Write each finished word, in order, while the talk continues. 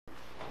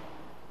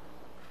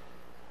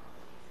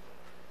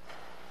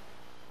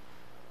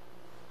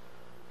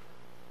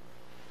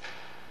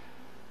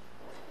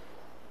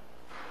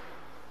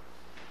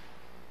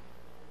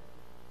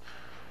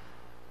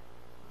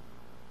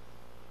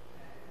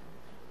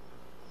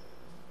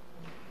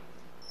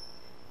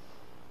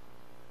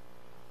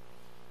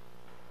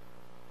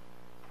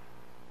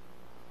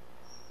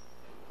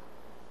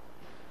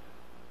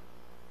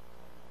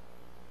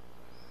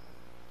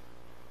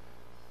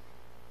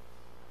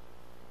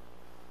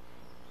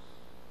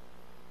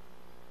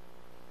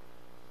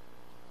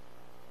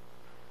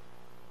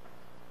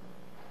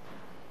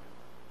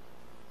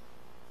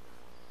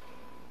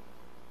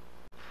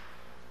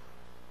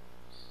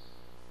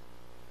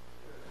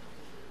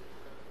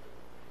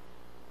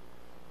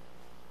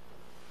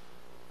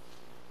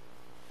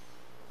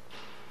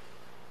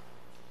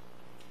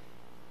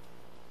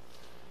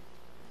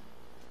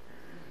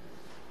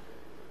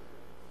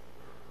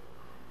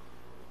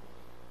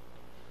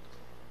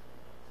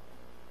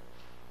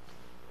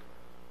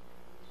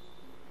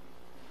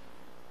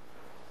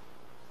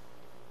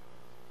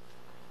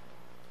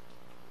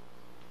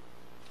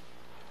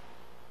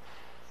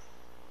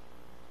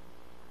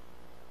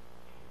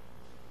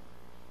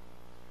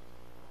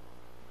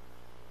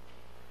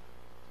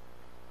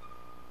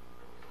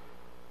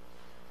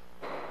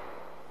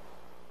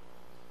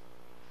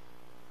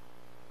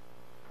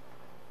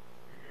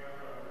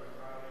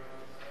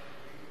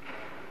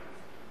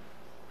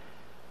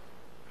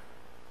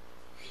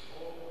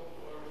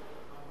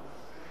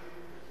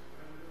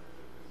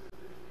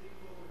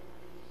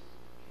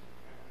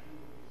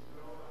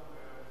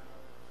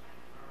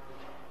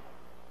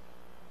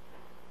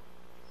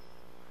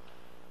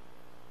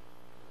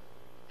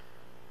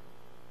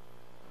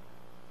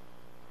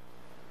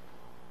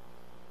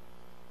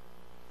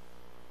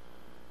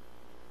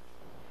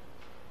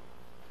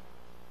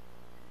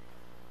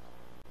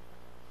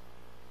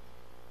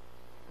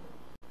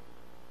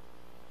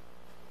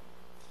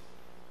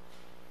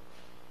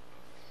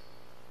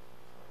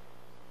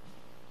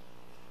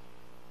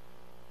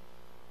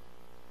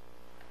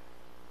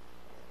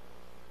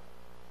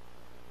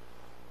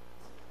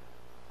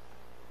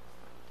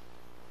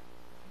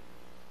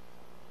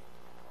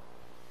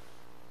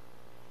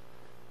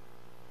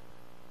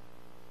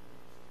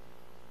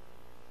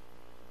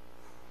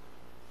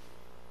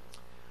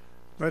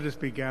Let us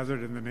be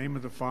gathered in the name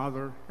of the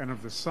Father, and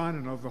of the Son,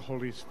 and of the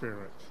Holy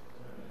Spirit.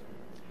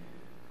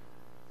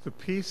 The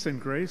peace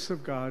and grace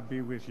of God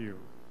be with you.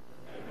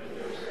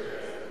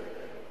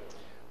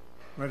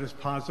 Let us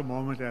pause a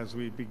moment as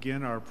we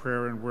begin our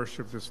prayer and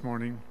worship this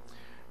morning,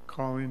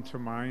 calling to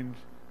mind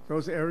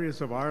those areas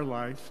of our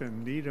life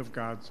in need of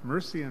God's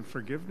mercy and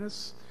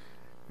forgiveness,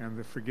 and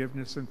the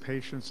forgiveness and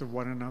patience of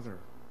one another.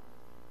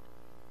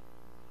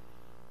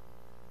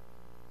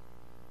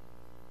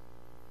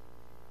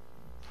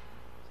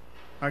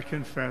 I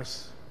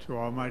confess to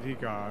Almighty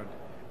God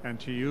and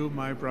to you,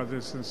 my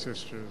brothers and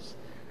sisters,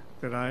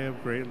 that I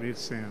have greatly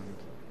sinned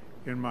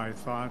in my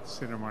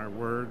thoughts and in my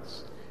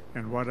words,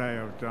 and what I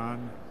have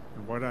done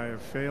and what I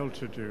have failed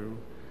to do,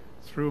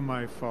 through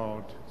my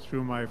fault,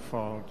 through my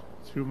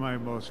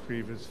most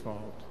grievous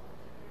fault.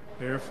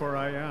 Therefore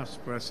I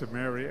ask Blessed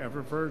Mary,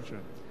 ever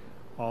Virgin,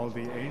 all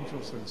the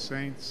angels and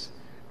saints,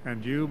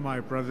 and you,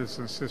 my brothers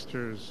and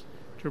sisters,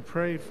 to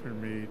pray for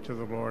me to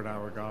the Lord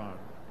our God.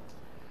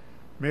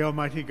 May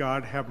Almighty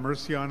God have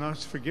mercy on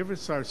us, forgive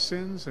us our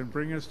sins, and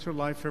bring us to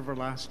life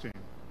everlasting.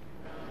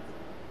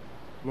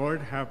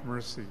 Lord, have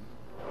mercy.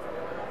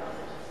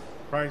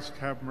 Christ,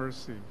 have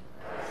mercy.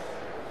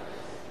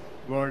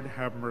 Lord,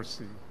 have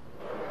mercy.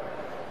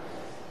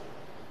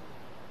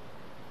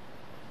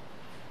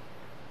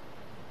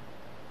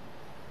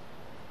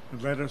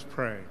 And let us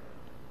pray.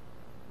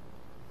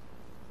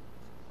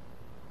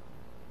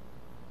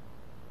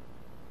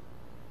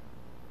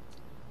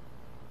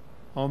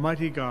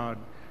 Almighty God,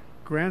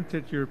 grant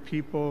that your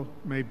people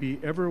may be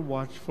ever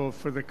watchful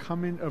for the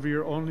coming of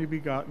your only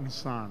begotten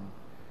Son,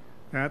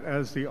 that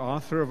as the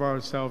author of our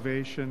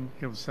salvation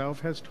himself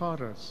has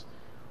taught us,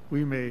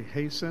 we may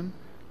hasten,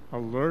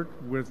 alert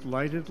with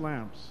lighted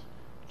lamps,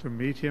 to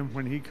meet him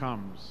when he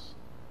comes,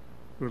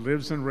 who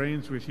lives and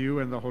reigns with you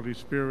and the Holy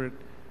Spirit,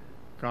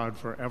 God,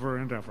 forever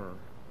and ever.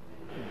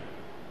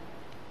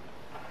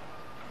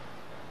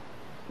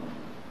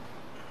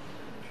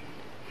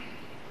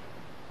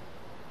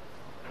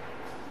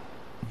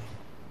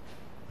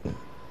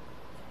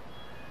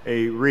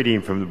 A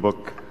reading from the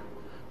book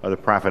of the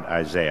prophet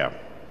Isaiah.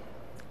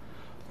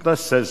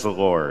 Thus says the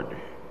Lord,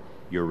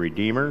 your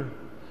Redeemer,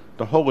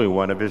 the Holy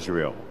One of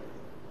Israel.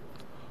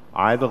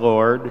 I, the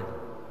Lord,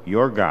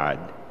 your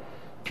God,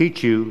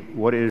 teach you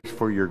what is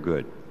for your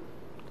good,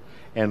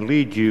 and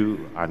lead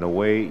you on the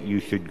way you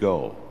should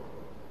go.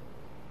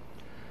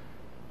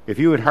 If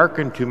you would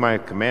hearken to my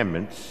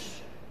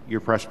commandments,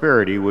 your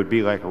prosperity would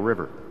be like a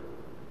river,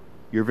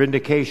 your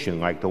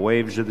vindication like the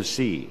waves of the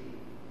sea.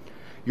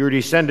 Your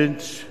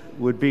descendants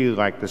would be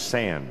like the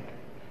sand,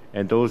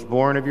 and those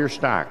born of your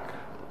stock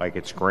like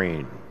its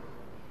grain.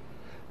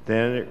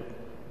 Then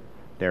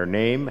their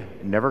name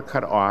never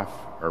cut off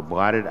or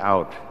blotted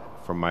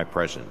out from my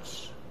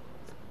presence.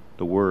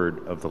 The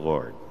word of the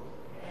Lord.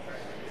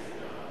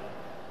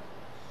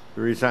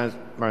 The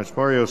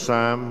responsorial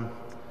psalm,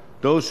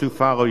 those who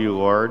follow you,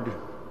 Lord,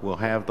 will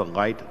have the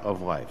light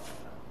of life.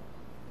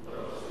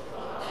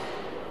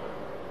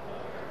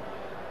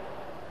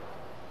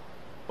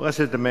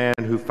 Blessed the man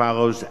who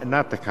follows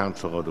not the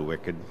counsel of the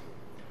wicked,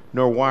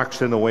 nor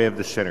walks in the way of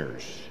the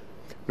sinners,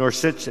 nor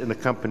sits in the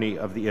company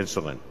of the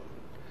insolent,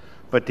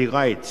 but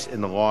delights in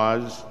the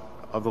laws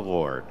of the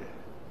Lord,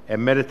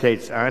 and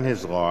meditates on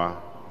his law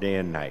day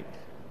and night.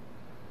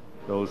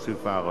 Those who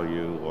follow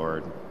you,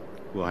 Lord,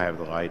 will have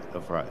the light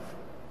of life.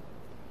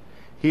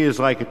 He is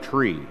like a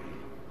tree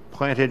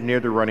planted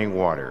near the running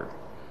water,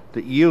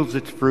 that yields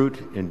its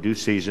fruit in due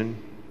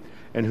season,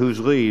 and whose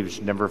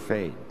leaves never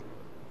fade.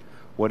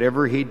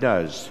 Whatever he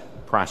does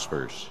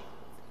prospers.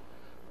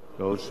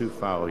 Those who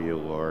follow you,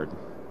 Lord,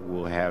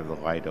 will have the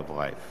light of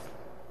life.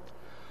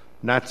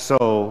 Not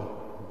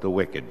so the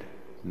wicked,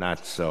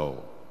 not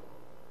so.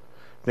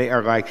 They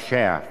are like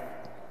chaff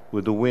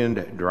which the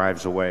wind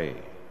drives away.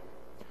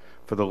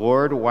 For the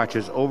Lord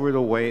watches over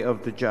the way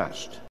of the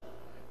just,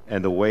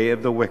 and the way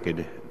of the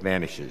wicked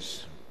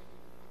vanishes.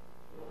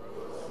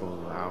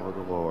 Allow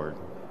the Lord.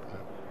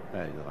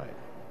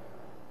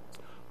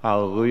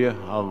 Hallelujah,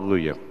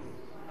 hallelujah.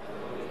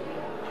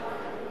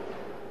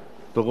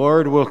 The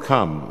Lord will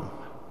come,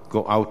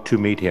 go out to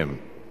meet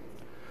him.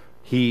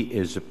 He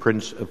is the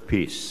Prince of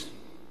Peace.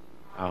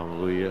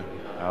 Hallelujah,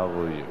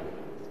 hallelujah.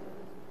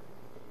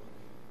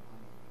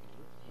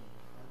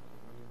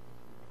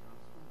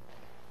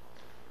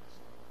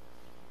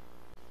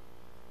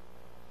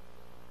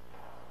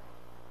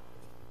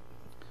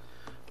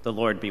 The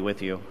Lord be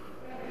with you.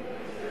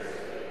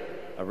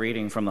 A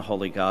reading from the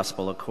Holy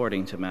Gospel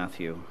according to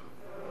Matthew.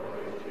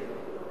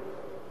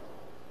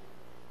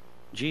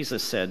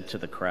 Jesus said to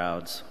the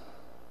crowds,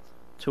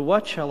 "To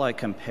what shall I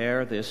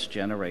compare this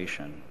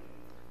generation?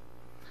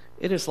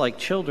 It is like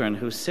children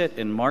who sit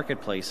in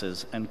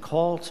marketplaces and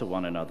call to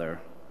one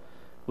another,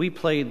 'We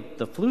played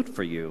the flute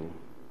for you,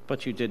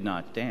 but you did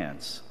not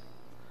dance.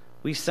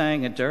 We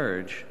sang a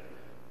dirge,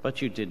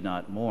 but you did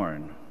not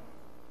mourn.'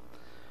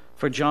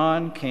 For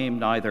John came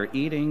neither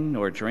eating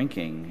nor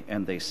drinking,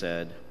 and they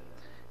said,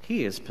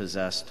 'He is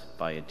possessed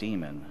by a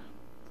demon.'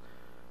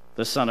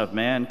 The Son of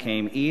Man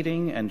came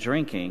eating and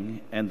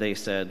drinking, and they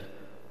said,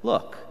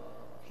 'Look,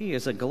 he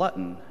is a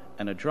glutton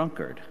and a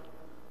drunkard,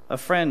 a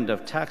friend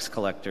of tax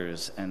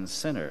collectors and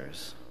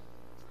sinners.'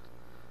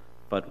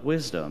 But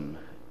wisdom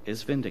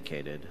is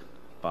vindicated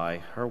by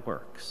her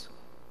works."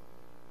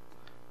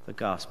 The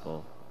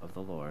Gospel of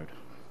the Lord.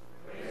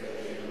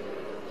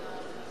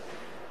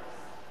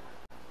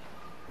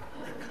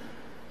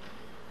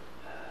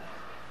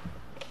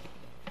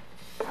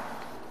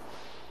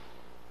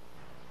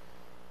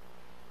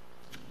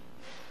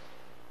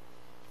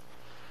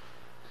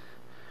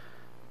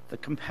 The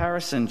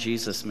comparison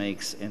Jesus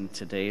makes in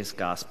today's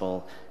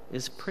gospel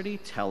is pretty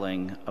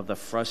telling of the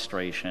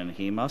frustration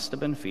he must have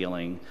been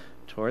feeling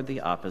toward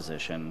the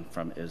opposition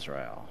from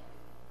Israel.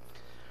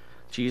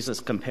 Jesus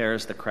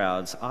compares the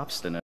crowd's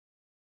obstinacy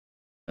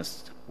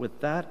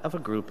with that of a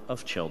group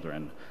of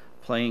children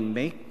playing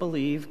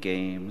make-believe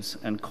games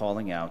and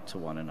calling out to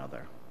one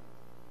another.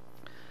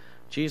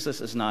 Jesus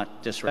is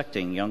not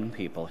disrespecting young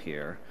people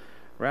here.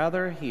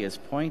 Rather, he is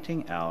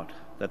pointing out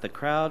that the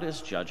crowd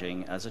is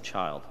judging as a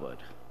child would.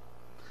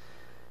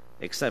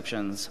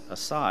 Exceptions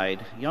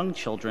aside, young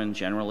children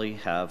generally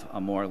have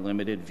a more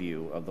limited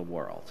view of the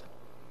world.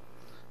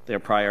 Their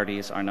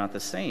priorities are not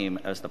the same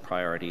as the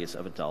priorities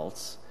of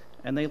adults,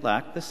 and they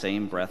lack the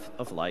same breadth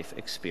of life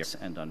experience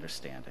and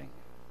understanding.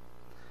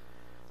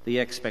 The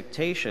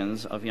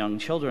expectations of young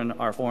children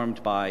are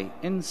formed by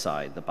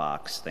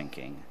inside-the-box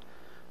thinking,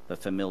 the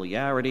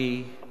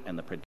familiarity and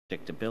the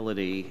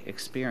predictability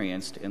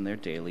experienced in their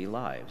daily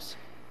lives,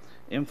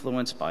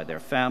 influenced by their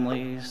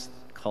families,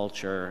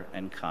 culture,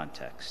 and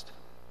context.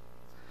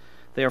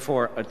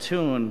 Therefore, a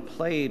tune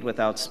played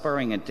without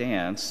spurring a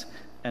dance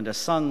and a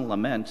sung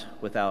lament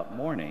without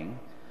mourning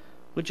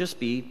would just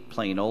be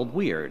plain old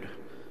weird,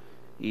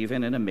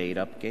 even in a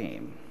made-up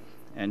game,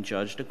 and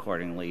judged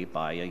accordingly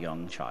by a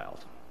young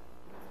child.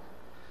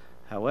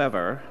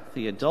 However,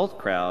 the adult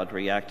crowd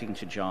reacting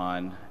to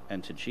John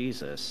and to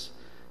Jesus,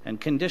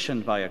 and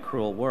conditioned by a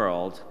cruel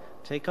world,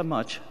 take a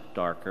much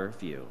darker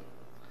view,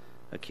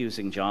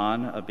 accusing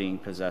John of being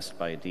possessed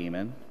by a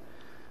demon,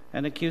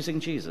 and accusing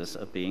Jesus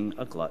of being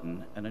a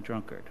glutton and a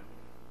drunkard.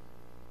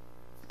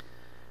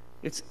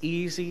 It's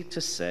easy to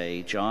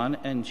say John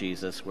and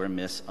Jesus were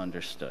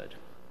misunderstood,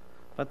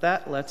 but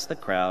that lets the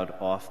crowd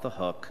off the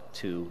hook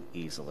too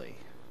easily.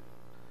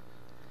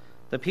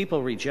 The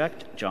people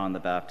reject John the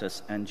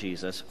Baptist and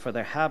Jesus for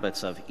their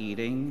habits of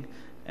eating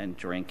and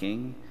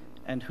drinking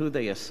and who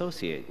they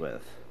associate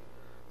with,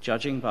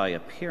 judging by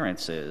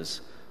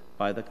appearances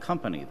by the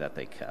company that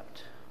they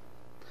kept,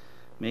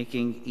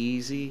 making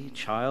easy,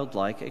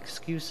 childlike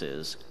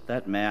excuses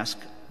that mask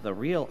the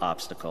real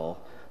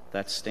obstacle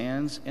that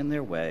stands in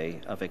their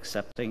way of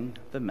accepting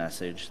the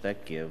message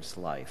that gives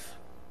life.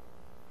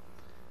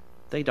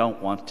 They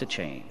don't want to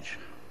change.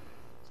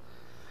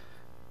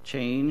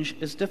 Change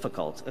is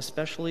difficult,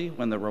 especially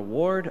when the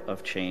reward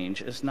of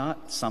change is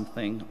not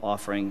something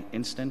offering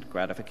instant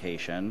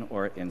gratification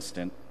or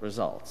instant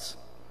results.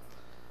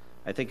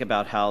 I think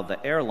about how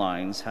the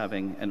airlines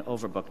having an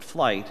overbooked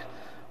flight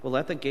will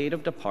at the gate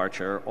of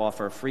departure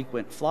offer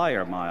frequent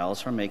flyer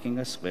miles for making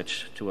a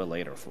switch to a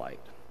later flight.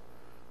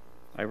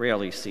 I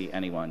rarely see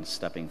anyone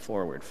stepping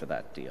forward for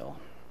that deal.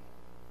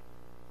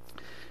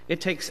 It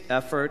takes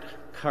effort,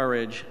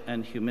 courage,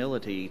 and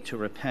humility to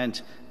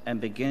repent and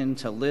begin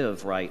to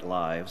live right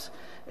lives,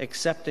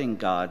 accepting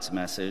God's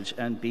message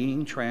and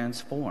being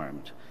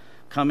transformed,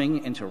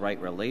 coming into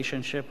right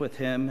relationship with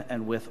Him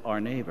and with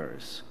our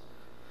neighbors.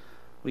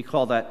 We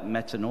call that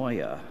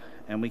metanoia,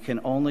 and we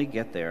can only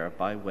get there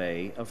by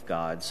way of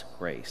God's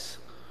grace.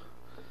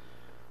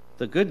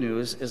 The good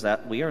news is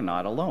that we are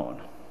not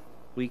alone.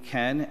 We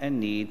can and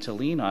need to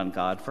lean on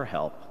God for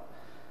help,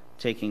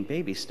 taking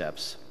baby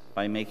steps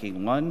by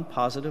making one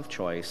positive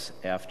choice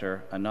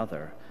after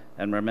another,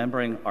 and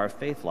remembering our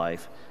faith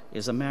life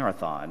is a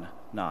marathon,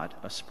 not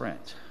a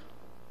sprint.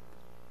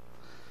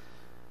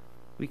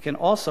 We can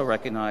also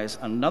recognize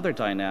another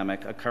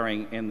dynamic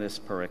occurring in this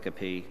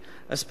pericope,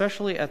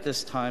 especially at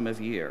this time of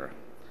year.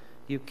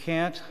 You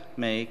can't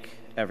make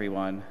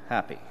everyone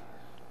happy.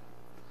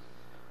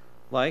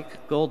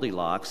 Like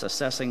Goldilocks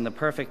assessing the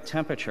perfect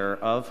temperature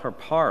of her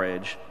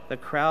porridge, the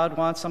crowd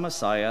wants a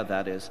Messiah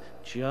that is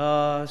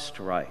just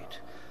right,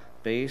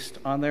 based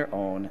on their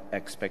own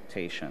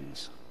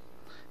expectations.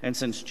 And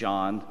since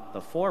John,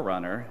 the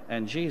forerunner,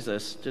 and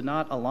Jesus did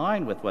not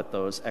align with what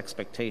those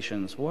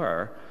expectations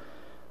were,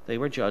 they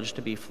were judged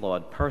to be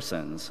flawed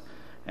persons,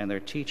 and their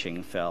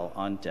teaching fell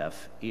on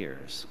deaf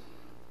ears.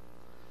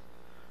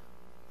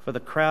 For the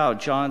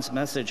crowd, John's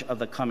message of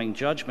the coming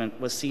judgment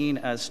was seen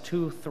as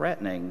too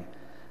threatening,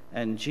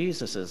 and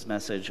Jesus'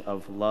 message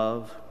of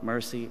love,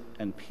 mercy,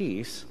 and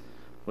peace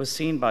was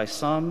seen by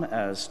some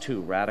as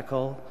too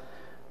radical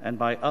and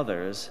by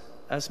others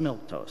as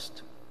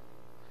milquetoast.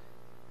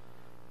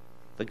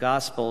 The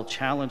gospel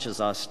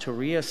challenges us to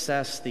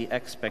reassess the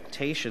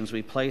expectations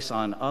we place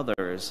on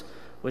others,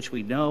 which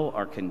we know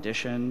are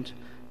conditioned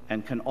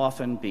and can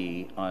often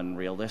be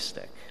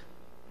unrealistic.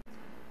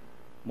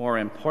 More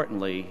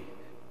importantly,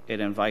 it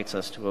invites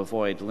us to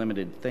avoid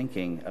limited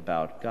thinking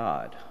about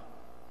God.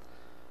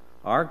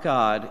 Our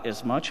God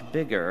is much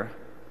bigger,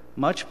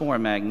 much more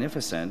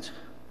magnificent,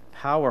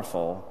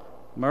 powerful,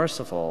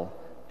 merciful,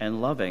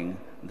 and loving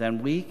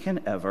than we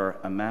can ever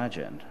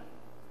imagine.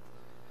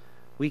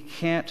 We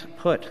can't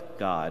put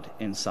God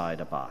inside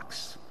a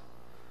box.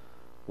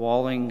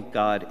 Walling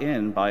God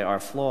in by our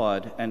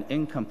flawed and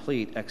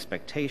incomplete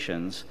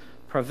expectations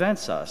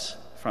prevents us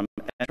from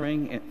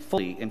entering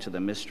fully into the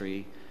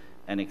mystery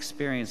and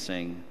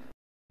experiencing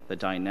the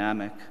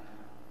dynamic,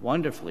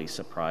 wonderfully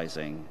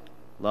surprising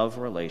love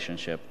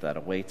relationship that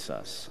awaits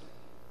us.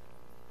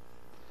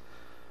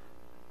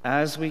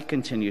 As we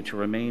continue to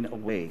remain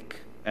awake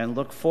and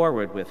look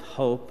forward with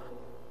hope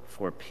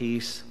for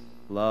peace,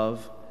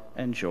 love,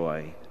 and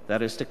joy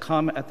that is to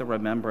come at the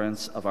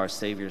remembrance of our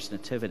Savior's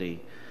nativity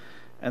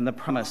and the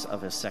promise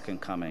of his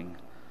second coming,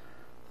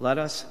 let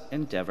us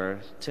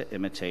endeavor to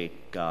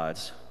imitate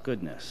God's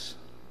goodness.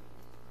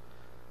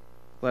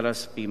 Let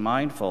us be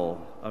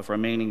mindful of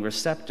remaining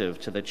receptive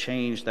to the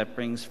change that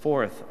brings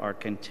forth our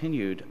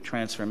continued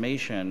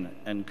transformation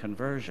and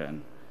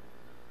conversion.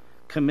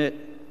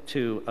 Commit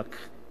to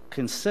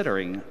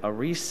considering a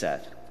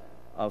reset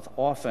of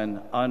often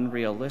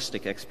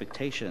unrealistic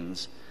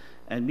expectations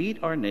and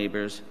meet our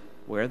neighbors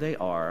where they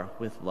are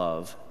with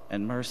love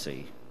and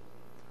mercy.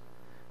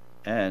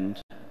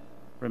 And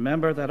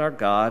remember that our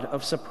God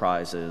of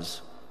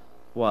surprises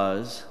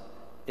was,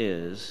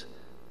 is,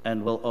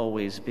 and will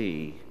always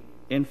be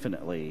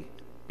infinitely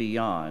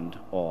beyond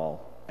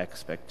all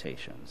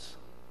expectations.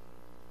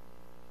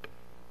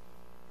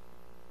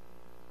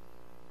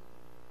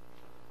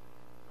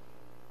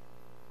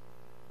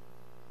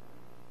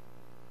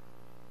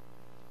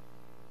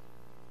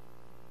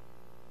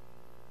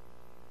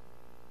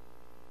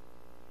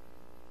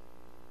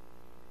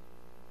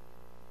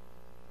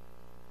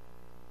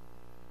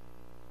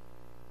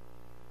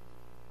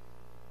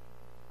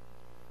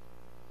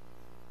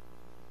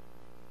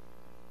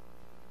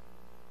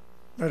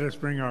 Let us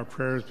bring our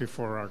prayers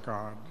before our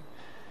God.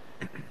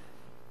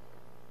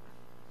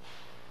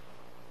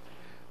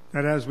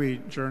 That as we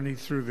journey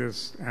through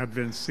this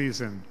Advent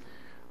season,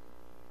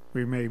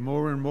 we may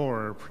more and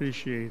more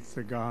appreciate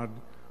the God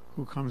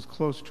who comes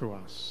close to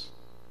us.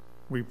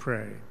 We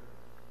pray.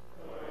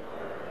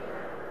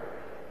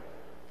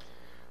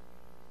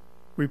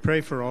 We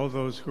pray for all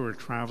those who are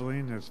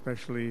traveling,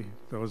 especially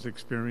those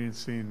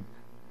experiencing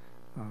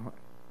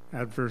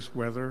adverse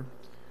weather,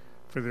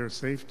 for their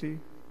safety.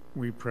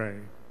 We pray.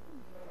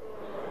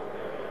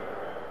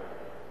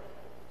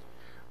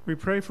 We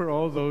pray for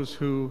all those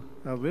who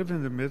live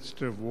in the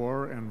midst of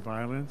war and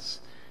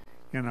violence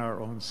in our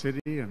own city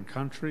and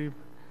country,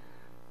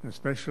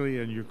 especially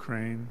in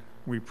Ukraine.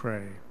 We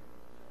pray.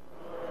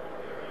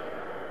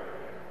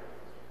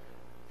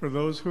 For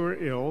those who are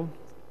ill,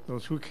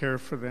 those who care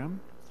for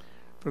them,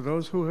 for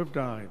those who have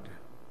died,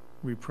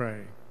 we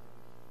pray.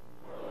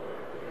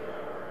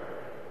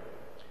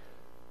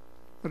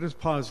 Let us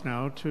pause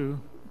now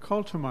to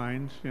call to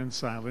mind in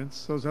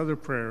silence those other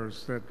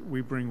prayers that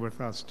we bring with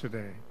us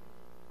today.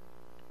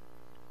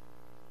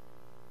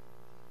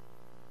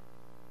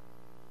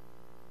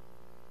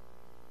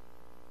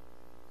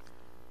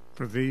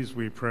 For these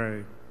we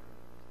pray.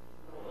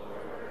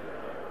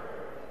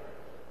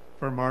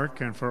 For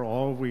Mark and for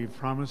all we've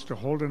promised to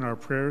hold in our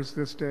prayers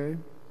this day,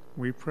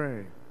 we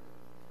pray.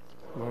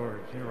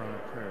 Lord, hear our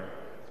prayer.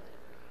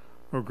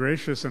 O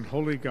gracious and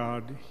holy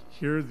God,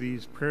 hear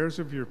these prayers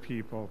of your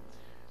people.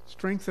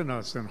 Strengthen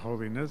us in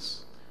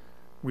holiness.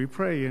 We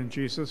pray in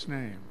Jesus'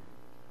 name.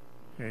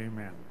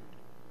 Amen.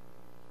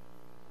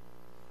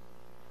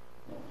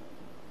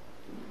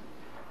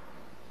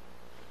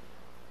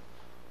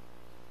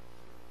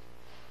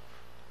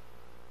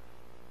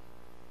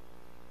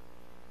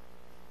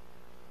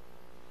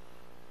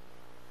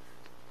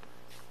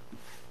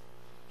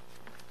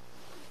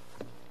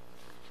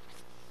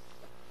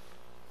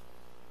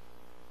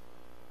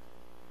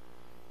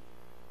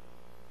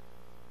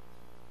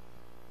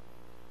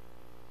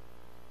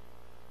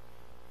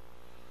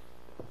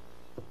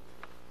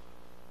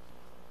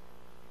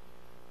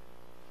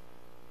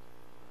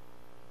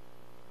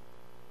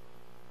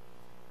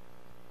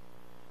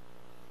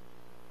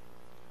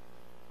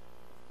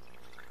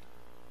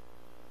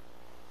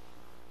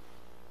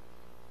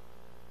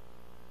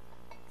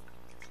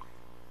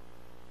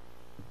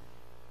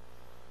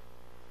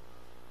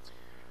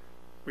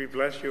 We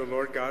bless you,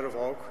 Lord God of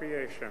all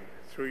creation.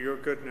 Through your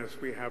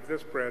goodness we have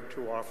this bread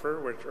to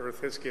offer, which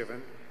earth has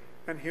given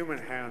and human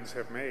hands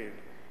have made.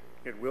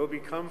 It will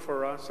become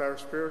for us our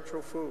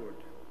spiritual food.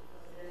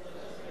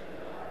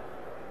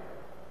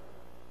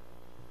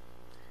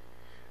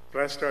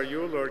 Blessed are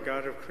you, Lord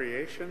God of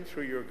creation.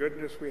 Through your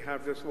goodness we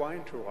have this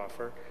wine to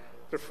offer,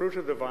 the fruit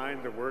of the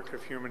vine, the work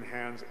of human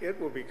hands.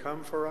 It will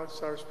become for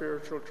us our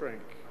spiritual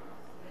drink.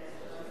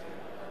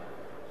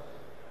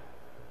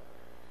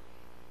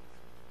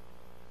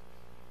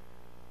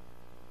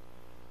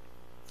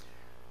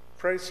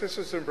 Pray,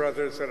 sisters and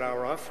brothers, that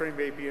our offering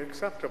may be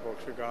acceptable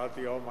to God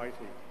the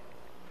Almighty.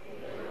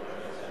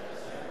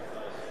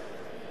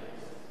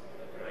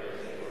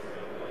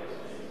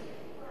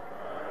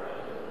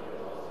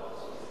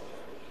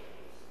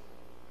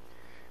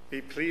 Be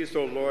pleased,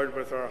 O Lord,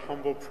 with our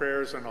humble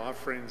prayers and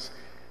offerings,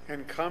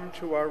 and come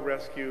to our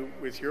rescue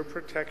with your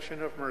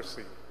protection of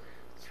mercy,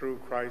 through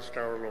Christ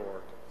our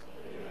Lord.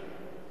 Amen.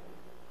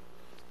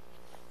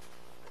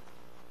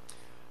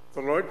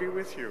 The Lord be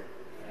with you.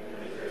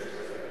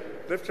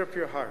 Lift up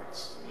your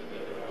hearts.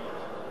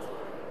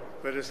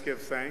 Let us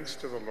give thanks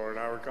to the Lord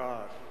our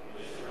God.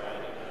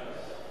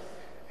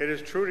 It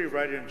is truly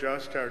right and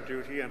just, our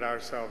duty and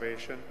our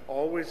salvation,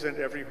 always and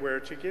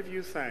everywhere to give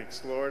you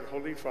thanks, Lord,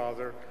 Holy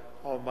Father,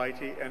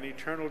 Almighty and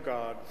eternal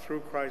God,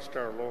 through Christ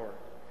our Lord.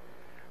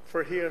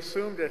 For he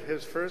assumed at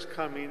his first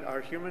coming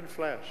our human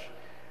flesh,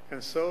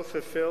 and so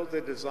fulfilled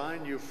the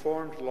design you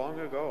formed long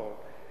ago,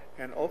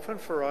 and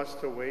opened for us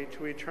the way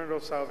to eternal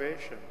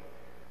salvation,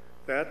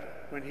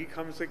 that when he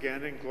comes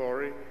again in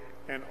glory,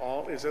 and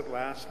all is at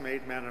last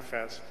made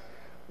manifest,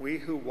 we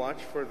who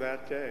watch for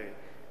that day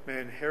may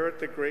inherit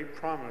the great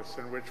promise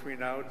in which we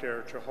now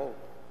dare to hope.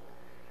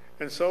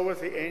 And so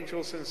with the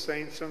angels and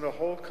saints and the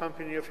whole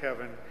company of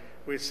heaven,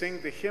 we sing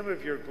the hymn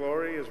of your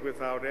glory is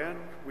without end.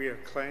 We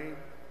acclaim,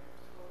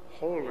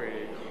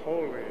 Holy,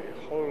 holy,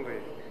 holy,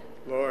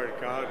 Lord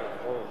God of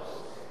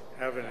hosts.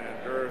 Heaven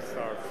and earth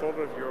are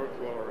full of your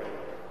glory.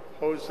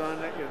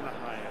 Hosanna in the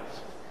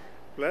highest.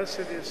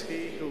 Blessed is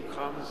he who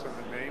comes in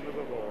the name of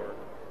the Lord.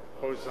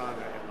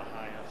 Hosanna in the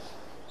highest.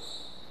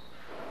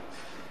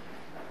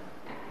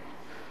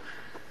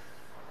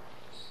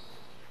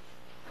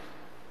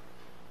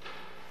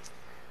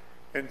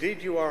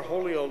 Indeed, you are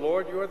holy, O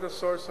Lord. You are the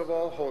source of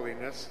all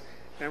holiness,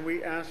 and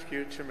we ask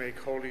you to make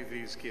holy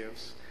these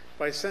gifts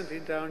by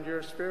sending down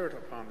your Spirit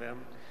upon them,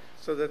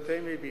 so that they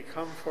may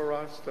become for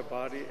us the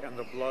body and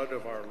the blood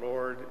of our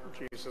Lord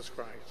Jesus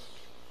Christ.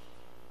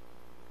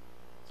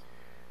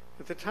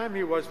 At the time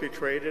he was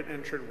betrayed and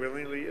entered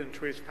willingly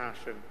into his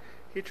passion,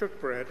 he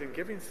took bread, and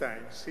giving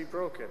thanks, he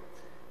broke it.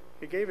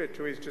 He gave it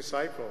to his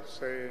disciples,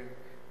 saying,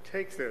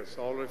 "Take this,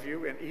 all of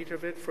you, and eat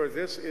of it, for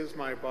this is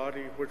my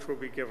body, which will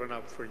be given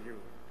up for you."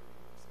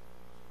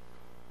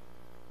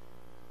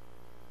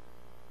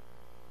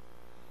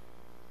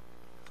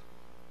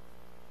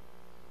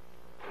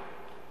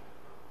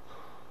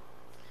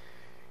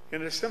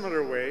 In a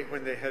similar way,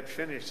 when they had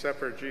finished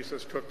supper,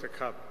 Jesus took the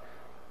cup.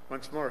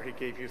 Once more he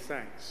gave you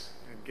thanks,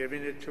 and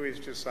giving it to his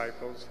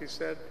disciples, he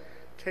said,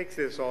 "Take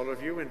this, all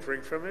of you, and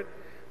drink from it,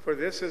 for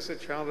this is the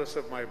chalice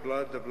of my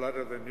blood, the blood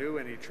of the new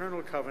and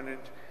eternal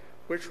covenant,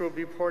 which will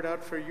be poured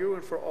out for you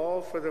and for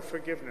all for the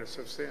forgiveness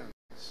of sins.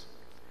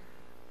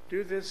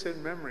 Do this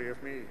in memory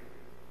of me."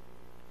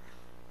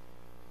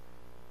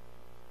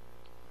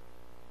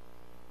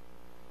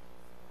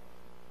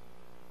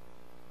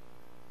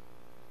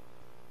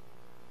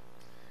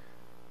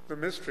 The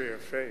mystery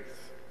of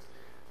faith.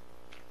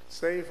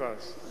 Save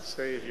us,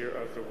 Savior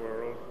of the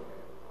world,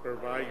 for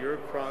by your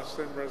cross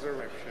and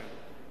resurrection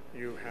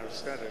you have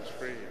set us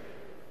free.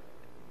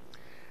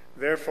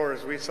 Therefore,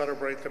 as we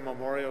celebrate the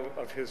memorial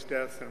of his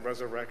death and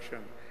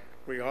resurrection,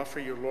 we offer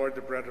you, Lord,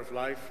 the bread of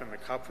life and the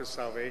cup of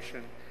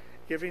salvation,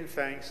 giving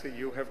thanks that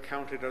you have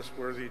counted us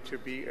worthy to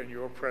be in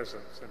your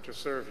presence and to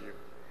serve you.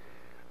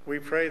 We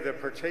pray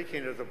that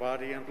partaking of the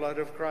body and blood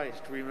of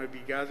Christ, we may be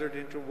gathered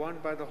into one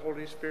by the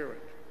Holy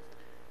Spirit.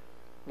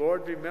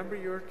 Lord, remember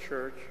your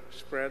church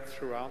spread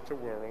throughout the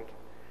world,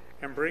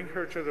 and bring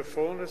her to the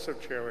fullness of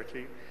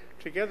charity,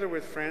 together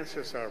with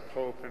Francis our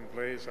Pope and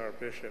Blaise our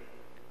Bishop.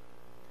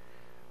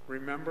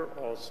 Remember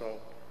also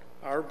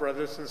our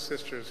brothers and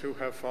sisters who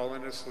have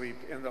fallen asleep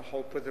in the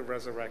hope of the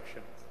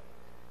resurrection,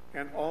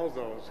 and all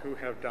those who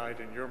have died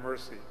in your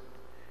mercy.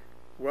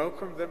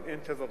 Welcome them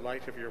into the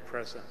light of your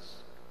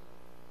presence.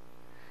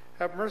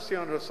 Have mercy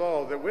on us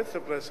all, that with the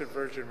Blessed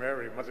Virgin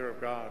Mary, Mother of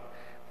God,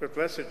 with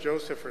Blessed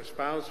Joseph, her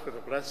spouse, with the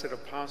blessed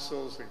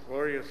apostles and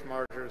glorious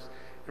martyrs,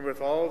 and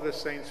with all the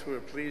saints who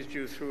have pleased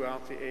you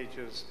throughout the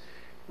ages,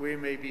 we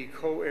may be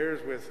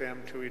co-heirs with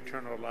them to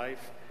eternal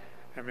life,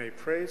 and may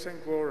praise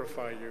and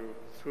glorify you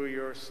through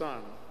your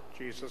Son,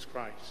 Jesus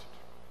Christ.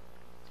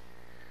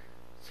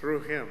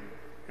 Through him,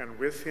 and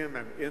with him,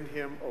 and in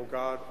him, O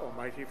God,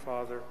 Almighty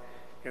Father,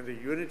 in the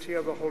unity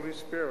of the Holy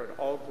Spirit,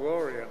 all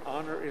glory and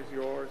honor is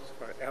yours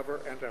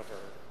forever and ever.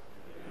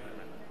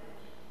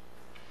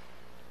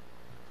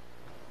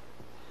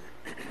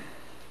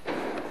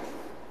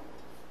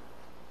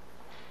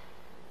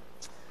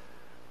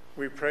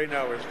 We pray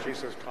now as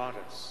Jesus taught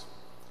us.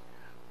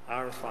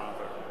 Our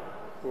Father,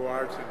 who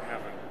art in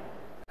heaven,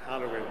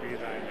 hallowed be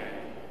thy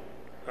name.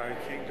 Thy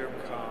kingdom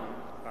come,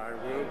 thy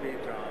will be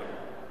done,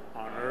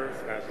 on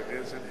earth as it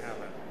is in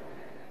heaven.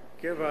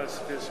 Give us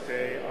this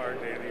day our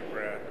daily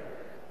bread,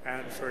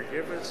 and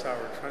forgive us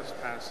our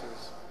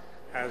trespasses,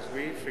 as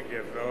we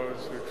forgive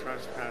those who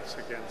trespass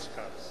against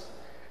us.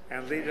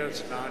 And lead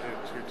us not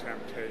into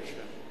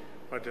temptation,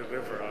 but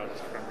deliver us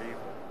from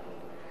evil.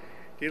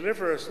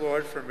 Deliver us,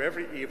 Lord, from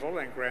every evil,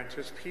 and grant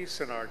us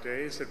peace in our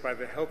days, that by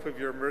the help of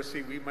your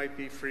mercy we might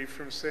be free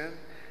from sin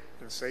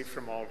and safe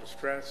from all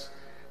distress,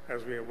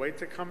 as we await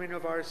the coming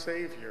of our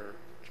Savior,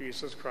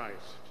 Jesus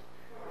Christ.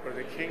 For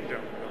the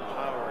kingdom, the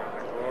power,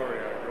 and the glory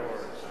are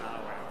yours,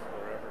 now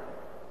and forever.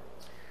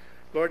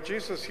 Lord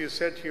Jesus, you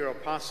said to your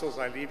apostles,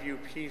 I leave you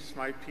peace,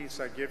 my peace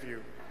I give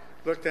you.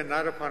 Look then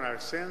not upon our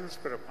sins,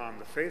 but upon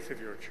the faith of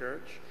your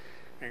church,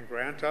 and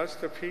grant us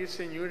the peace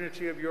and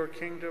unity of your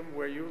kingdom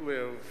where you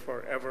live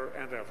forever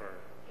and ever.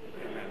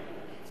 Amen.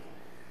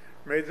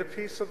 May the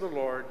peace of the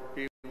Lord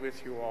be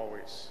with you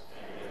always.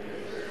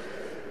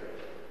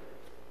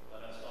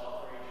 Let us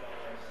offer each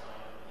other a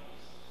sign of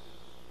peace.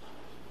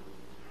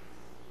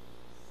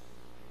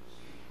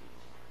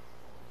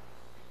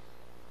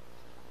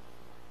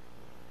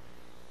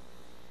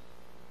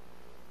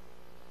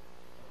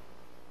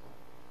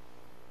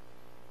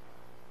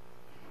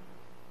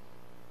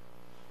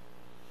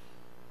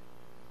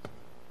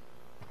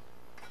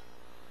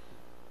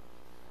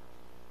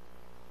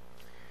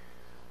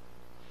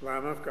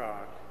 Lamb of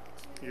God,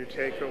 you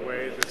take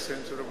away the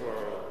sins of the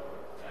world.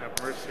 Have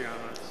mercy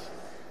on us.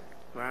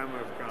 Lamb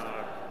of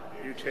God,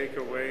 you take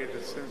away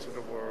the sins of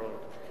the world.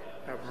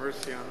 Have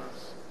mercy on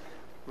us.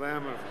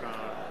 Lamb of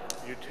God,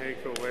 you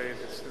take away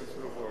the sins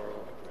of the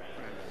world.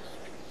 Grant us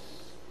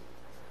peace.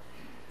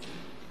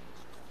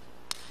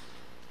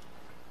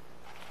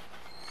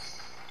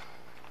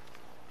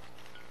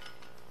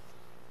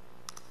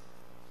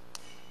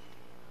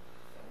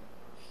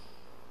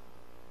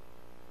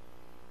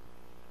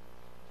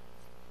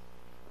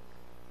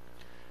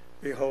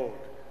 Behold,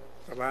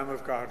 the Lamb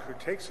of God who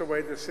takes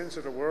away the sins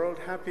of the world.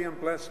 Happy and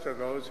blessed are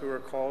those who are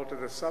called to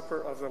the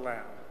supper of the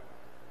Lamb.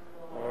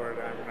 Lord,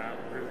 I am not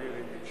worthy that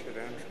you should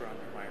enter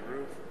under my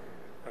roof,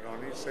 but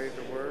only say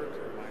the word,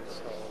 and my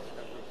soul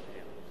shall be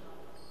healed.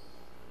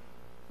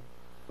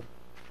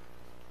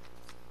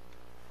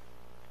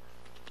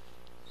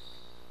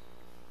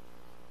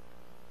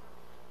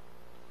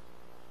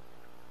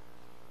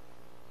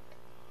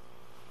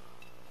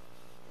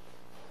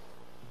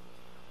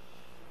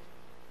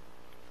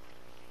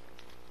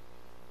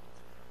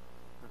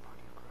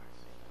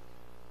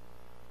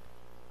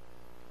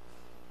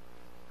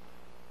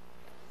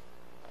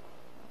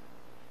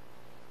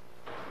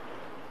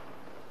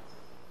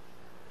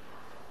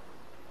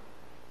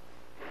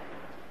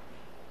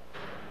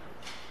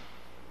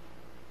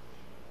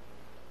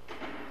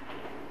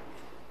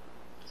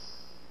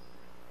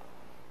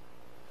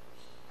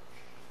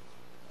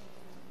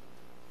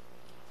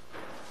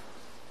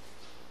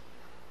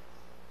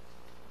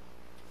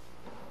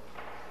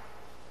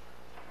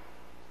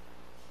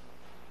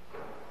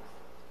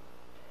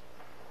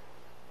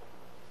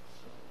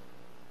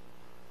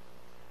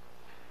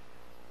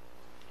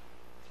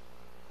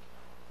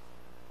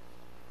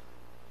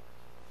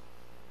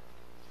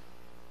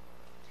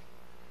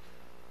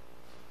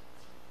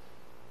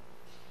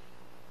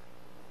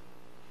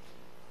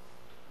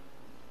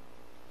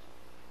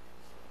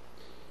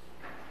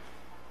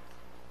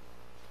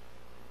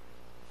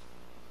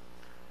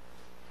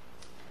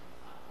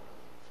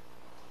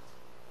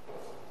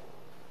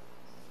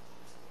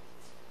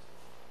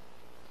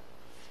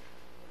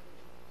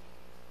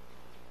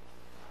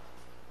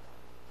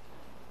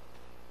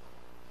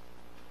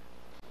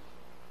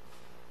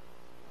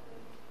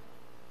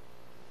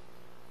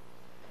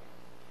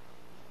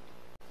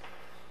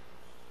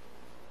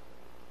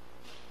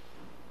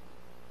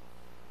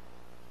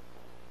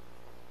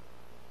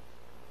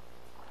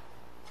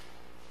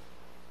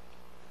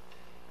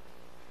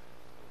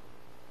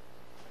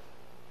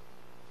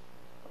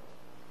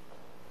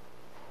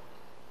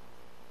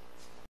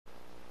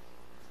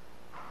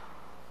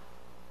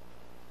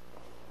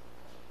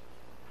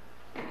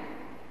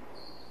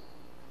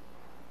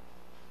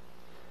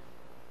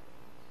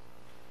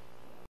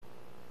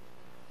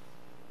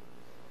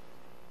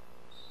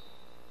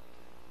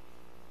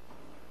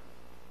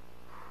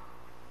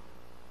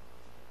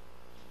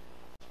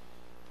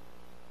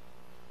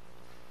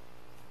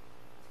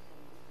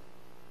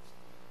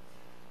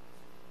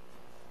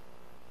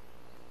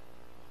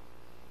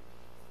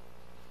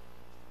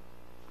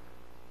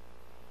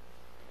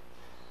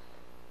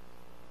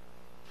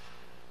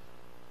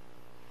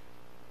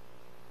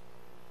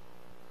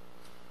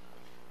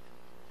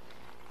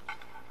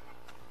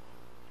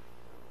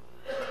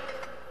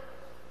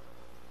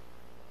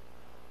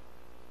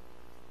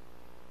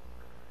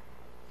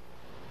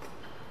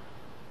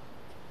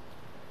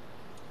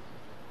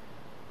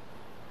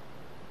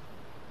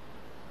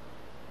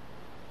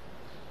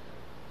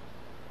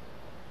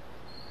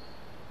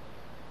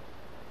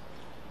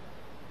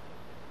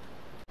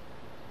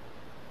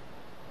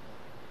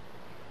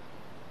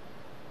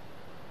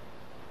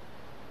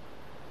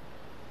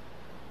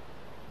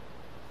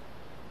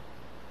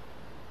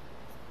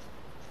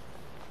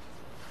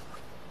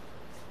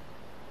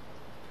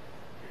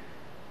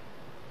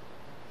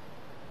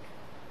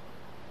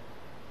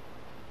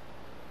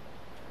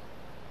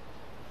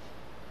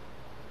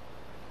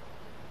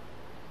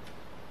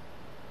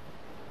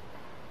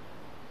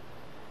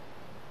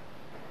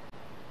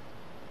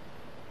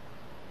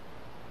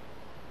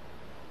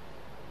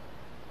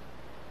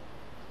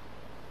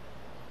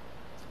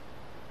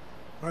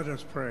 Let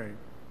us pray.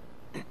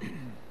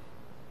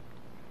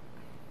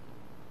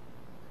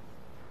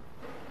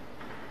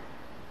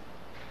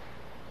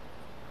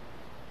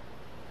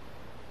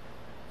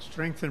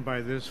 Strengthened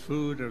by this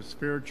food of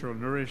spiritual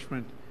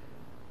nourishment,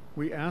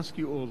 we ask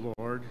you, O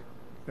Lord,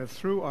 that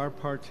through our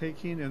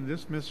partaking in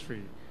this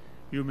mystery,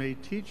 you may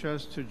teach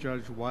us to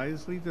judge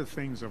wisely the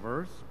things of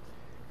earth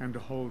and to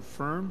hold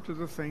firm to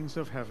the things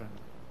of heaven.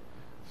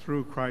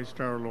 Through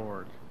Christ our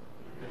Lord.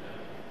 Amen.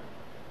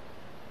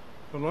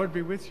 The Lord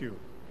be with you.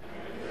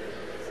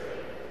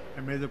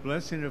 And may the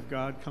blessing of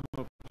God come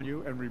upon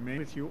you and remain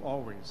with you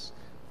always.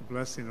 The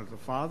blessing of the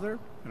Father,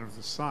 and of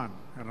the Son,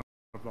 and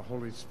of the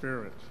Holy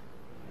Spirit.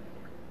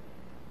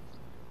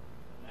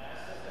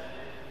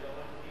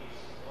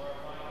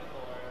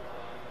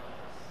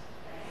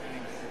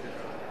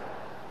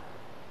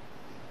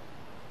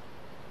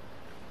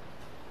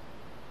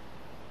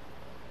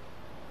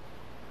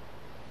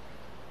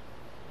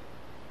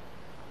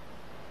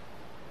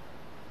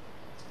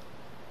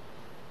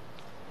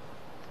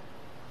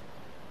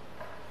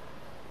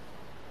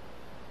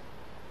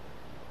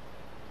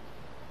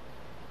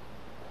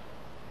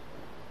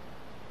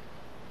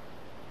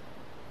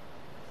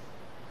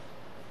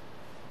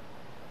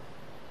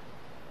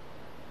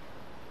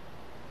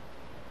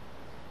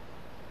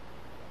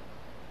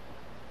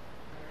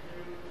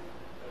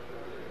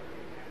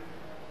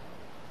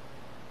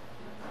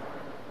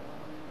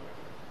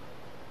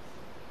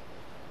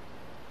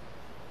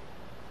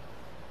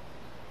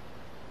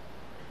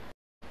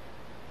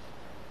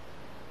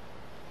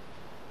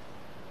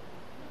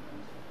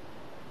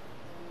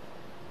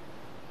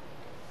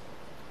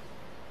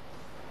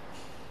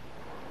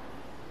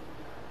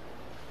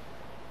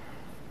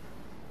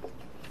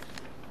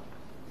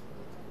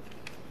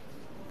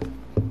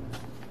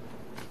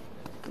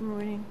 Good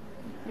morning.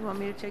 You want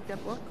me to take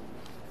that book?